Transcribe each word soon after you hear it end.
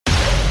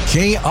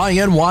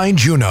KINY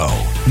Juneau.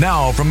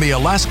 Now from the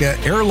Alaska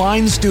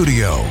Airlines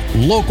Studio,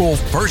 local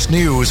first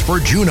news for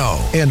Juneau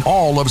and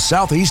all of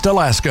Southeast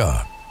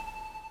Alaska.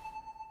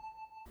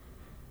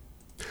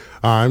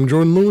 I'm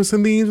Jordan Lewis,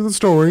 and these are the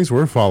stories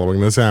we're following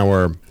this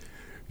hour.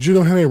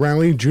 Juneau had a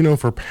rally, Juneau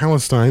for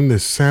Palestine,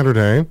 this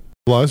Saturday.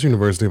 Plus,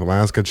 University of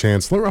Alaska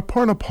Chancellor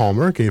Aparna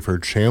Palmer gave her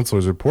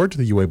Chancellor's report to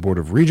the UA Board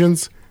of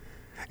Regents.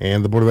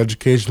 And the Board of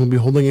Education will be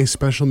holding a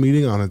special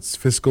meeting on its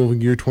fiscal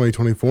year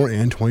 2024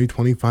 and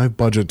 2025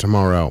 budget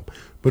tomorrow.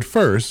 But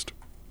first...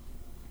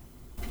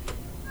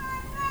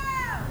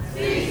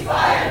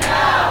 Ceasefire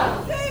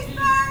now!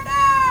 Ceasefire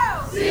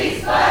now!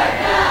 Ceasefire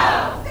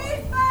now!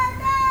 Ceasefire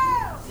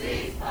now!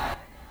 Ceasefire!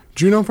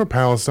 Juneau for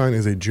Palestine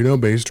is a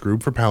Juneau-based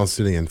group for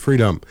Palestinian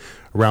freedom.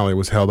 A rally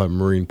was held at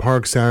Marine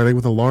Park Saturday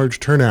with a large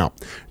turnout,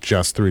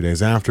 just 3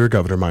 days after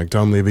Governor Mike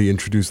Dunleavy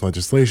introduced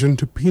legislation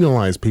to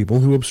penalize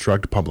people who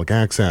obstruct public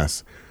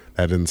access.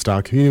 That didn't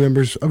stop community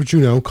members of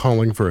Juneau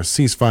calling for a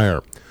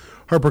ceasefire.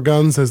 Harper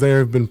Gunn says they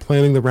have been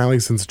planning the rally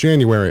since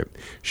January.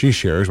 She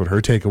shares what her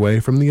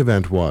takeaway from the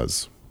event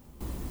was.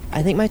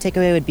 I think my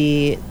takeaway would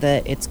be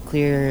that it's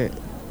clear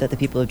that the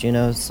people of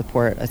Juneau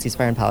support a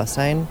ceasefire in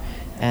Palestine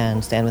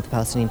and stand with the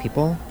Palestinian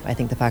people. I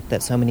think the fact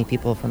that so many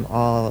people from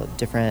all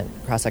different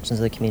cross-sections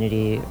of the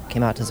community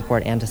came out to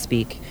support and to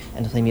speak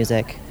and to play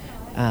music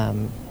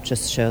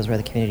just shows where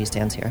the community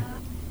stands here.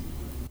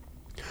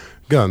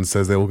 Gunn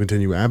says they will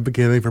continue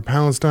advocating for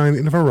Palestine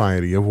in a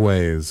variety of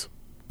ways.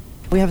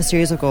 We have a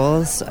series of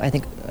goals. I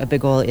think a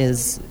big goal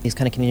is these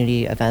kind of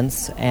community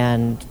events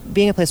and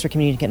being a place where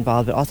community can get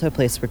involved, but also a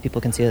place where people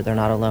can see that they're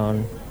not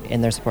alone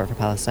in their support for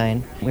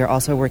Palestine. We are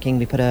also working,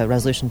 we put a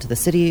resolution to the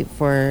city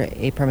for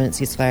a permanent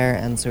ceasefire,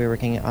 and so we're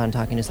working on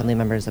talking to assembly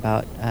members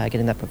about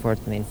getting that put forward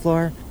to the main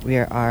floor. We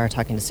are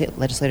talking to state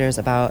legislators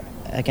about,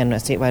 again, a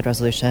statewide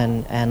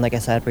resolution, and like I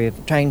said, we're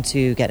trying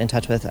to get in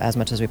touch with as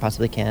much as we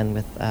possibly can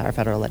with our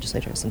federal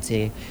legislators and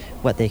see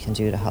what they can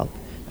do to help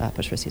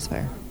push for a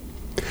ceasefire.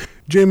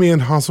 Jamie Ann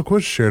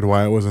Hasselquist shared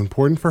why it was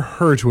important for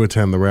her to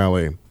attend the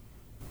rally.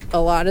 A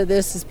lot of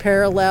this is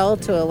parallel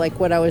to like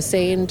what I was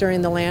saying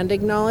during the land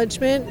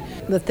acknowledgement.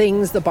 The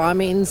things, the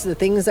bombings, the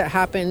things that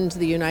happened to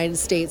the United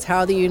States,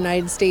 how the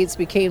United States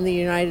became the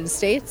United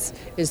States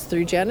is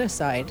through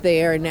genocide.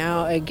 They are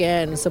now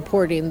again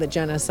supporting the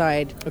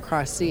genocide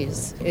across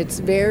seas. It's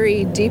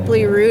very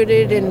deeply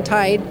rooted and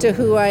tied to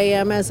who I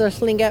am as a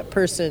Tlingit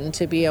person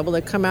to be able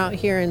to come out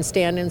here and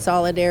stand in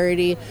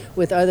solidarity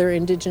with other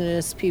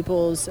indigenous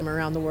peoples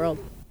around the world.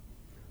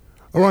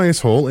 Arias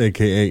Hole,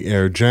 a.k.a.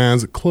 Air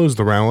Jazz, closed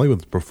the rally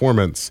with a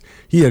performance.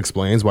 He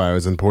explains why it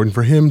was important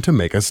for him to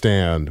make a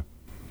stand.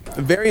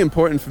 Very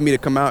important for me to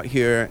come out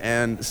here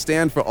and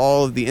stand for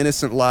all of the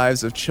innocent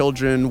lives of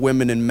children,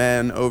 women, and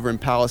men over in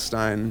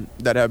Palestine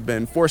that have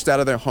been forced out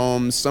of their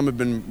homes. Some have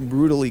been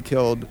brutally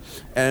killed.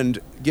 And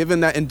given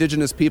that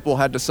indigenous people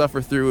had to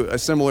suffer through a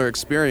similar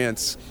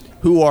experience,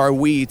 who are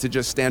we to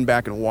just stand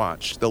back and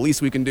watch? The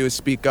least we can do is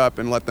speak up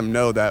and let them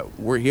know that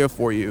we're here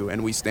for you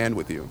and we stand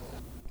with you.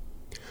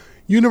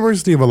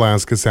 University of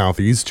Alaska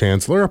Southeast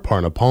Chancellor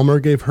Aparna Palmer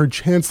gave her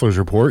Chancellor's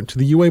report to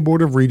the UA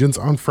Board of Regents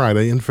on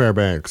Friday in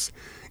Fairbanks.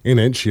 In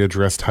it, she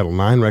addressed Title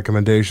IX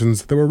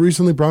recommendations that were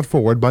recently brought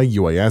forward by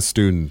UAS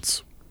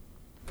students.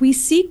 We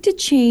seek to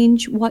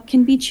change what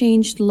can be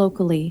changed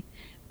locally,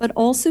 but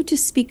also to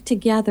speak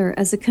together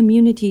as a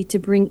community to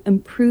bring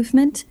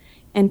improvement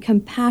and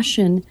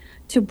compassion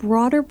to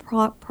broader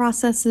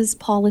processes,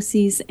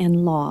 policies,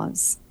 and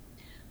laws.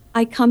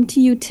 I come to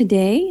you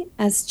today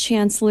as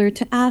Chancellor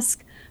to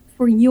ask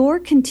for your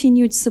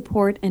continued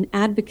support and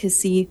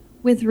advocacy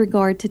with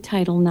regard to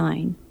Title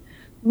IX.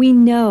 We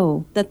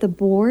know that the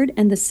board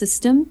and the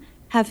system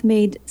have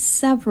made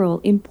several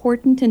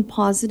important and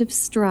positive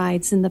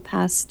strides in the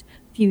past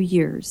few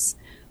years.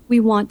 We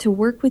want to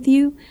work with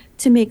you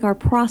to make our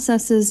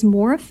processes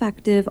more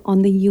effective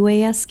on the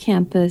UAS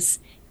campus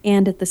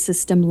and at the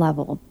system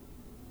level.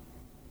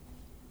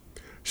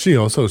 She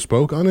also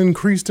spoke on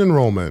increased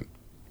enrollment.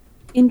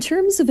 In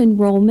terms of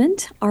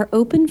enrollment, our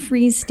open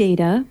freeze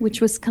data, which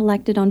was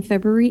collected on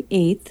February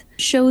 8th,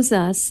 shows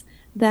us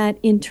that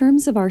in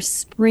terms of our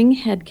spring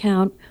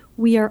headcount,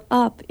 we are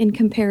up in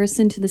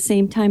comparison to the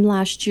same time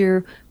last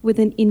year with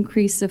an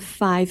increase of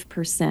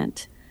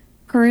 5%.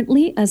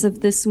 Currently, as of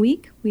this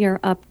week, we are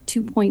up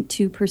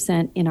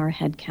 2.2% in our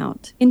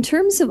headcount. In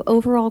terms of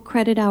overall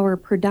credit hour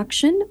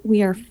production,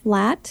 we are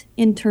flat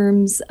in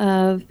terms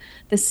of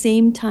the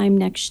same time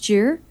next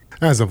year.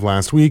 As of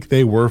last week,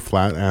 they were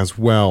flat as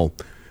well.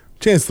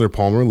 Chancellor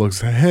Palmer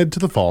looks ahead to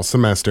the fall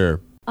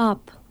semester.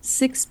 Up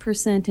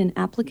 6% in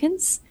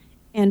applicants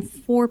and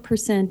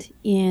 4%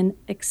 in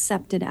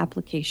accepted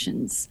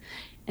applications.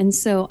 And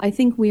so I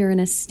think we are in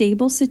a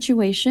stable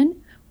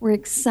situation. We're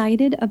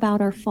excited about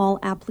our fall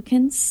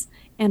applicants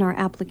and our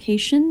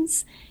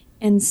applications,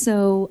 And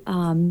so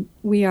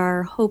we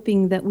are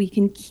hoping that we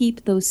can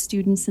keep those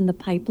students in the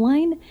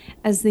pipeline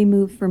as they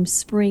move from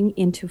spring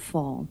into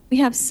fall. We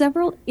have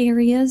several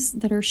areas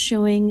that are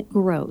showing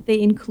growth. They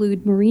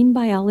include marine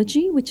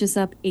biology, which is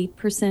up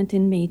 8%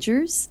 in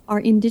majors. Our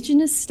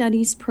Indigenous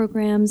Studies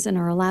programs and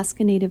our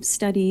Alaska Native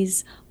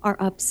Studies are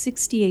up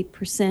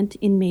 68%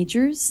 in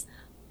majors.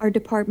 Our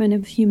Department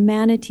of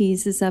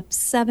Humanities is up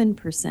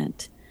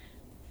 7%.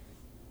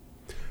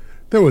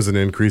 There was an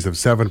increase of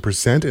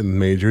 7% in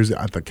majors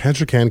at the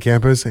Ketchikan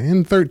campus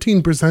and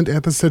 13%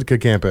 at the Sitka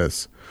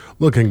campus.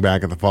 Looking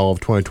back at the fall of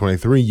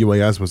 2023,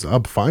 UAS was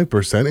up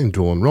 5% in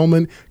dual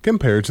enrollment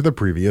compared to the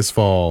previous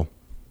fall.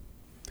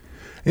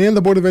 And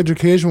the Board of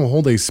Education will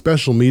hold a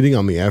special meeting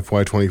on the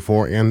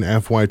FY24 and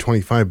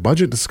FY25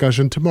 budget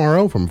discussion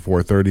tomorrow from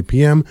 4:30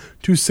 p.m.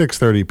 to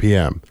 6:30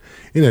 p.m.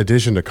 In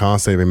addition to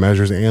cost-saving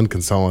measures and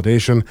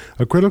consolidation,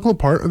 a critical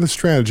part of the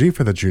strategy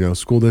for the Juneau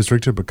School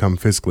District to become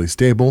fiscally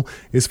stable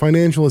is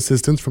financial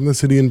assistance from the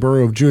City and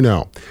Borough of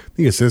Juneau.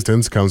 The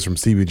assistance comes from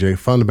CBJ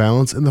fund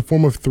balance in the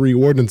form of 3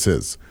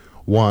 ordinances.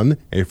 1,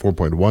 a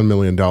 $4.1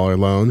 million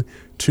loan,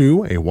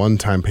 2, a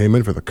one-time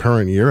payment for the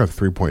current year of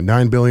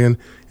 $3.9 billion,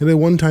 and a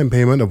one-time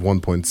payment of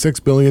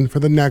 $1.6 billion for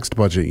the next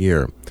budget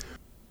year.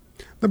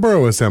 The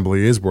Borough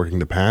Assembly is working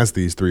to pass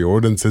these 3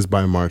 ordinances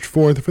by March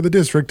 4th for the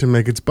district to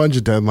make its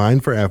budget deadline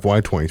for FY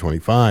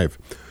 2025.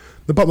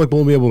 The public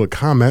will be able to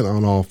comment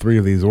on all 3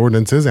 of these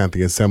ordinances at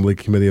the Assembly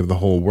Committee of the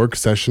Whole work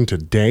session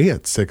today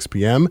at 6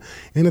 p.m.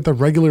 and at the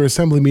regular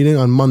Assembly meeting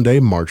on Monday,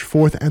 March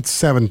 4th at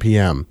 7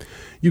 p.m.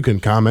 You can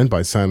comment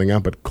by signing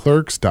up at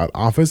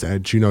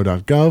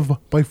clerks.office@juneau.gov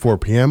by 4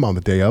 p.m. on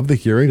the day of the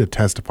hearing to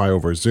testify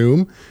over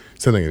Zoom,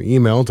 sending an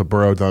email to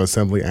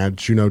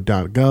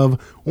borough.assembly@juneau.gov,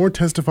 or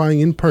testifying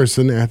in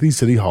person at the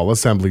City Hall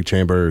Assembly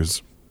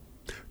Chambers.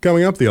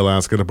 Coming up, the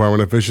Alaska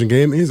Department of Fish and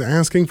Game is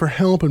asking for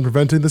help in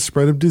preventing the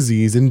spread of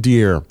disease in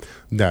deer.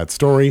 That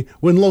story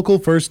when Local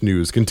First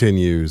News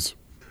continues.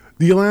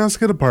 The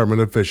Alaska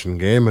Department of Fish and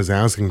Game is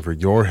asking for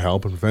your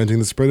help in preventing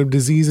the spread of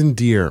disease in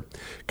deer.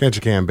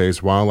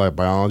 Ketchikan-based wildlife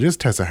biologist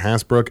Tessa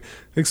Hasbrook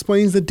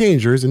explains the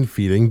dangers in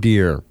feeding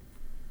deer.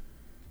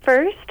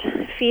 First,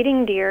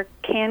 feeding deer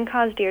can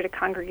cause deer to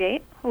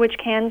congregate, which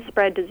can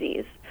spread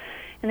disease.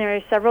 And there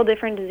are several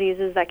different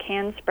diseases that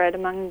can spread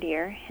among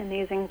deer, and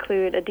these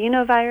include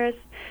adenovirus,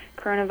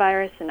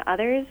 coronavirus, and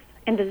others.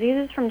 And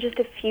diseases from just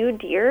a few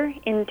deer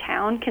in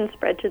town can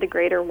spread to the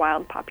greater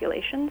wild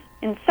populations.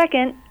 And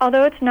second,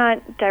 although it's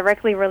not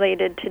directly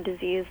related to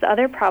disease, the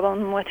other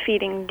problem with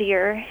feeding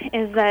deer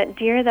is that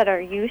deer that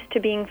are used to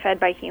being fed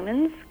by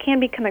humans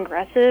can become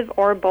aggressive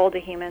or bold to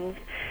humans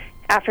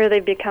after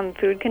they've become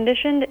food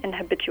conditioned and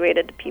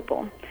habituated to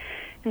people.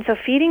 And so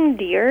feeding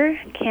deer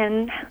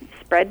can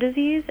spread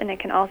disease, and it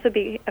can also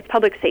be a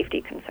public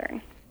safety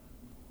concern.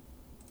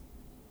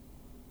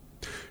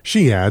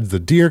 She adds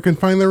that deer can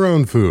find their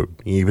own food,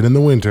 even in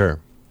the winter.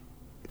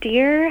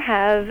 Deer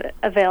have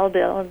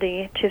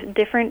availability to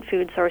different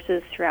food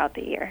sources throughout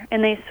the year,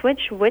 and they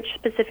switch which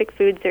specific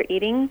foods they're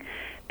eating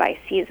by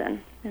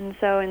season. And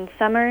so in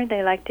summer,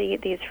 they like to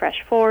eat these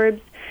fresh forbs,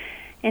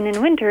 and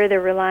in winter,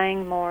 they're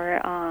relying more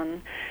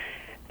on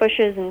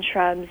bushes and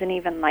shrubs and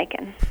even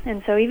lichen.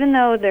 And so even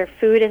though their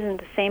food isn't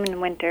the same in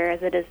winter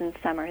as it is in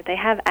summer, they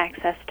have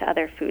access to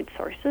other food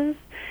sources,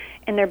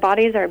 and their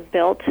bodies are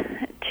built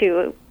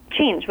to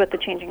change with the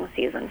changing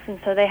seasons. And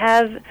so they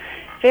have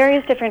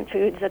various different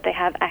foods that they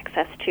have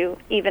access to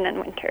even in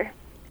winter.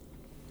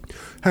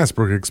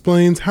 Hasbrook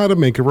explains how to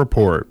make a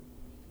report.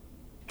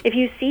 If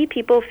you see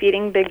people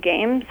feeding big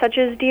game, such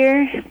as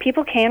deer,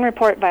 people can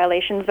report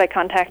violations by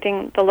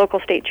contacting the local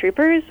state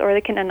troopers, or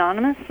they can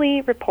anonymously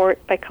report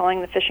by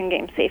calling the Fish and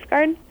Game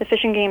Safeguard. The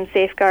Fish and Game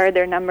Safeguard,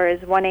 their number is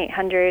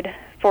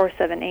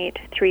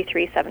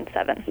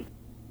 1-800-478-3377.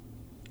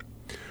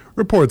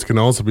 Reports can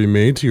also be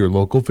made to your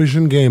local Fish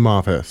and Game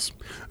office.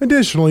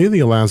 Additionally, the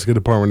Alaska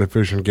Department of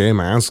Fish and Game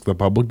asks the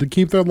public to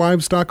keep their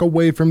livestock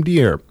away from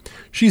deer.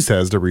 She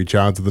says to reach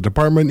out to the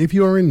department if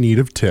you are in need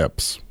of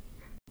tips.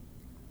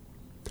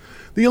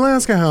 The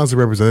Alaska House of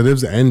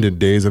Representatives ended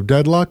days of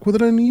deadlock with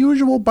an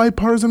unusual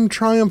bipartisan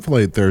triumph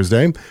late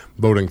Thursday,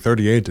 voting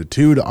 38-2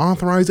 to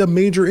authorize a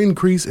major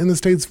increase in the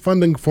state's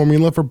funding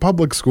formula for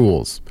public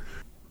schools.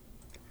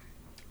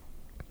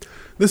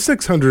 The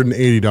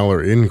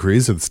 $680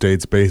 increase in the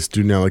state's base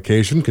student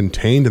allocation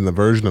contained in the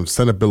version of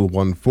Senate Bill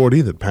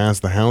 140 that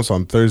passed the House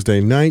on Thursday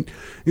night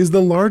is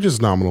the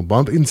largest nominal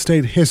bump in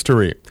state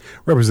history.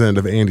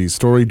 Representative Andy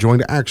Story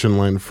joined Action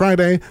Line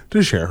Friday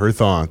to share her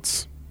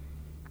thoughts.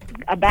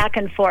 A back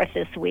and forth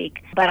this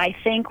week, but I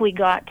think we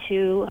got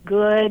to a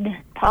good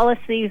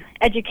policy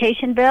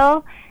education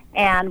bill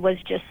and was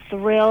just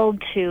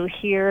thrilled to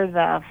hear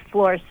the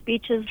floor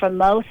speeches from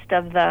most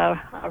of the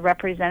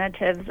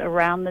representatives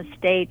around the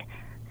state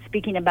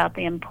speaking about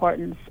the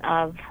importance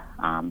of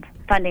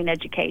funding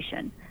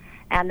education.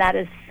 And that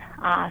is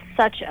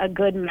such a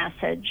good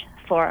message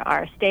for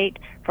our state,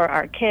 for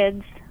our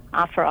kids,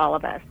 for all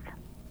of us.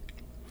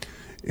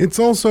 It's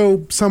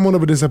also somewhat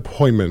of a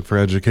disappointment for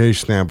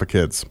education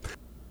advocates.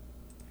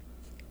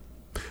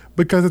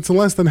 because it's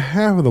less than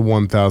half of the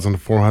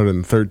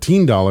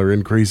 $1,413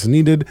 increase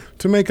needed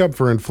to make up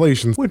for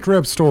inflation, which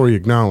Rep. Story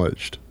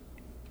acknowledged.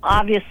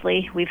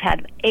 Obviously, we've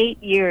had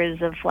 8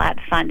 years of flat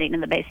funding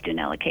in the base student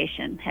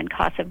allocation, and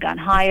costs have gone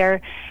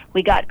higher.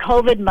 We got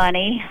COVID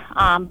money,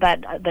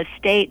 but the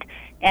state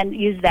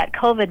used that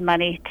COVID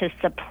money to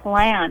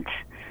supplant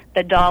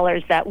the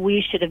dollars that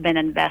we should have been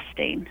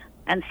investing.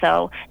 And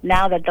so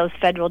now that those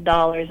federal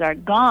dollars are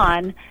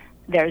gone,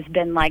 there's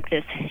been like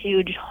this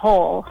huge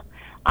hole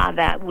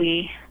that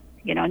we,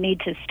 need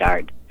to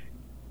start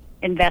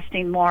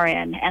investing more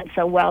in. And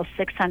so while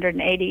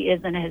 680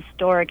 is an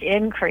historic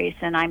increase,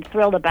 and I'm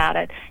thrilled about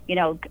it,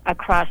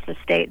 across the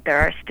state there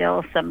are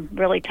still some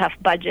really tough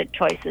budget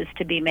choices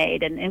to be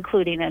made, and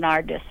including in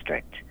our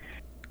district.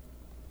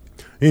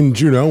 In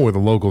Juneau, where the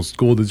local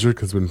school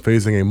district has been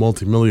facing a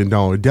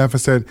multi-million-dollar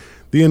deficit,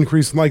 the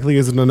increase likely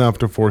isn't enough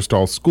to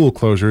forestall school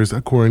closures,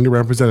 according to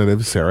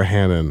Representative Sarah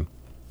Hannon.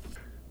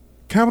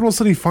 Capital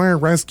City Fire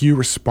Rescue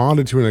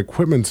responded to an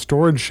equipment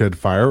storage shed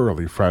fire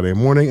early Friday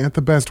morning at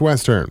the Best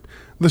Western.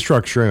 The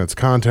structure and its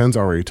contents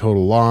are a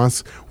total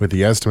loss, with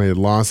the estimated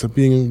loss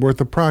being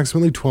worth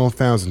approximately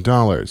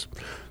 $12,000.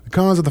 The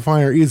cause of the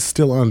fire is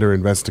still under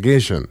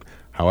investigation.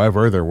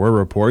 However, there were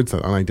reports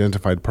that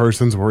unidentified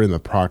persons were in the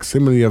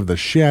proximity of the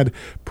shed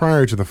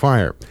prior to the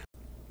fire.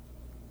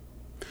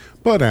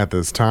 But at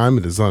this time,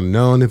 it is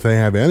unknown if they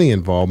have any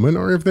involvement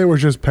or if they were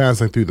just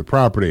passing through the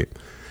property.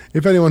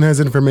 If anyone has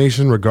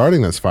information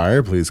regarding this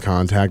fire, please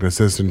contact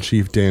Assistant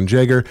Chief Dan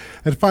Jager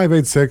at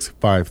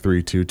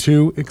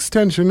 586-5322,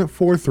 extension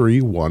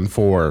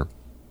 4314.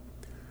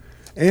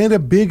 And a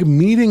big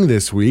meeting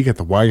this week at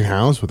the White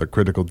House with a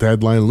critical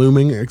deadline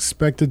looming,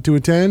 expected to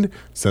attend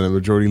Senate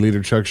Majority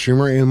Leader Chuck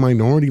Schumer and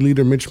Minority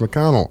Leader Mitch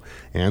McConnell,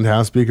 and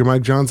House Speaker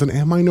Mike Johnson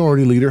and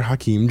Minority Leader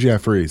Hakeem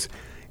Jeffries.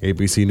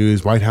 ABC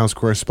News White House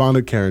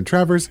correspondent Karen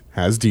Travers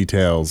has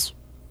details.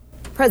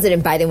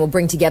 President Biden will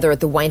bring together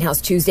at the White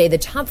House Tuesday the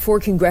top 4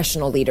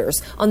 congressional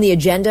leaders. On the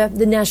agenda,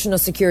 the national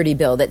security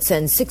bill that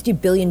sends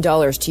 $60 billion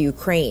to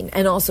Ukraine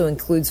and also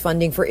includes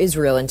funding for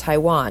Israel and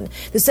Taiwan.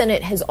 The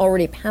Senate has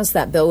already passed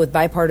that bill with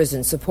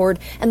bipartisan support,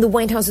 and the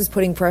White House is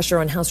putting pressure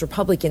on House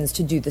Republicans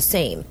to do the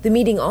same. The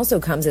meeting also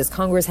comes as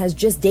Congress has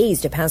just days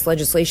to pass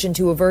legislation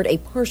to avert a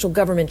partial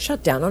government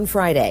shutdown on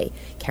Friday.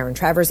 Karen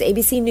Travers,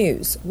 ABC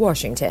News,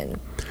 Washington.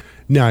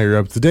 Now you're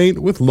up to date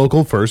with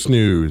Local First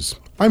News.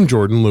 I'm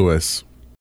Jordan Lewis.